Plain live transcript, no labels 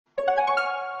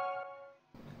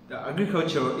The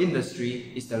agricultural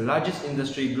industry is the largest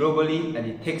industry globally and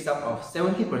it takes up of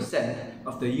 70%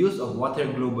 of the use of water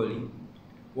globally.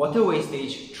 Water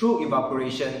wastage through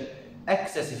evaporation,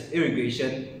 excessive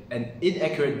irrigation, and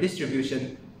inaccurate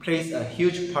distribution plays a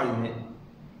huge part in it,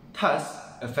 thus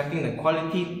affecting the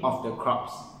quality of the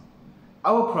crops.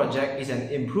 Our project is an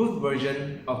improved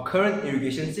version of current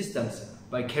irrigation systems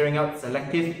by carrying out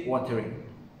selective watering.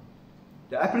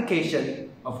 The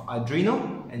application of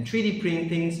Arduino and 3D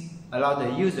printings allow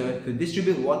the user to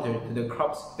distribute water to the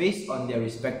crops based on their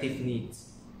respective needs.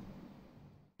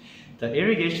 The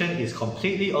irrigation is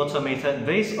completely automated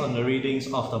based on the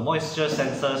readings of the moisture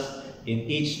sensors in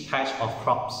each patch of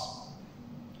crops.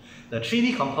 The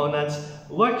 3D components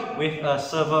work with a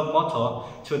servo motor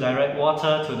to direct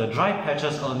water to the dry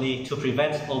patches only to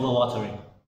prevent overwatering.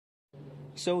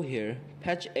 So here,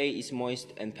 patch A is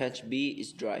moist and patch B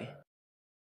is dry.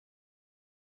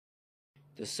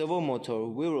 The servo motor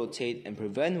will rotate and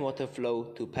prevent water flow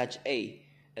to patch A,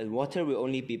 and water will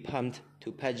only be pumped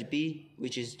to patch B,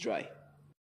 which is dry.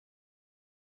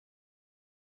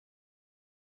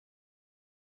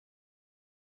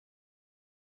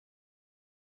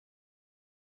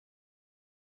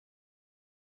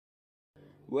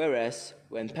 Whereas,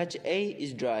 when patch A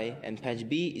is dry and patch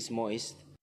B is moist,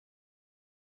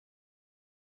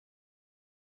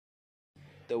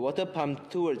 the water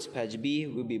pumped towards patch B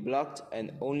will be blocked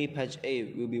and only patch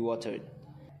A will be watered.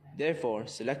 Therefore,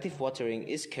 selective watering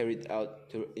is carried out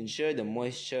to ensure the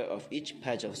moisture of each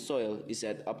patch of soil is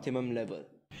at optimum level.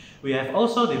 We have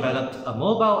also developed a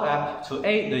mobile app to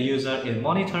aid the user in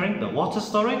monitoring the water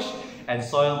storage and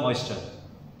soil moisture.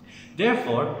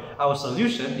 Therefore, our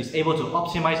solution is able to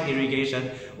optimize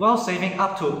irrigation while saving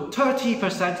up to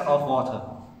 30% of water.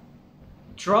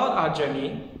 Throughout our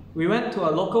journey, we went to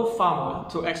a local farmer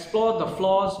to explore the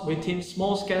flaws within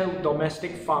small-scale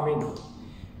domestic farming.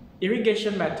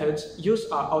 Irrigation methods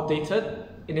used are outdated,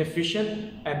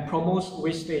 inefficient, and promotes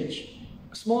wastage.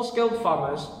 Small-scale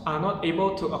farmers are not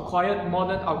able to acquire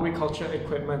modern agriculture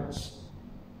equipment.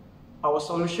 Our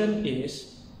solution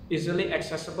is easily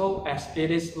accessible as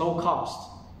it is low cost.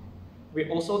 We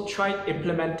also tried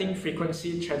implementing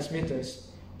frequency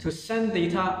transmitters to send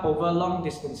data over long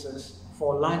distances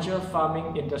for larger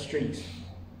farming industries.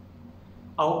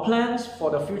 Our plans for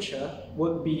the future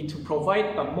would be to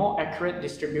provide a more accurate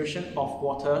distribution of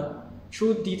water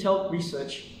through detailed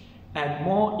research and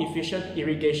more efficient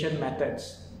irrigation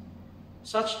methods,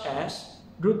 such as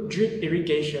root drip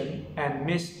irrigation and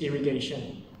mist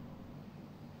irrigation.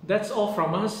 That's all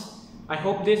from us. I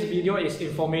hope this video is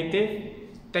informative.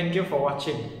 Thank you for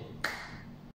watching.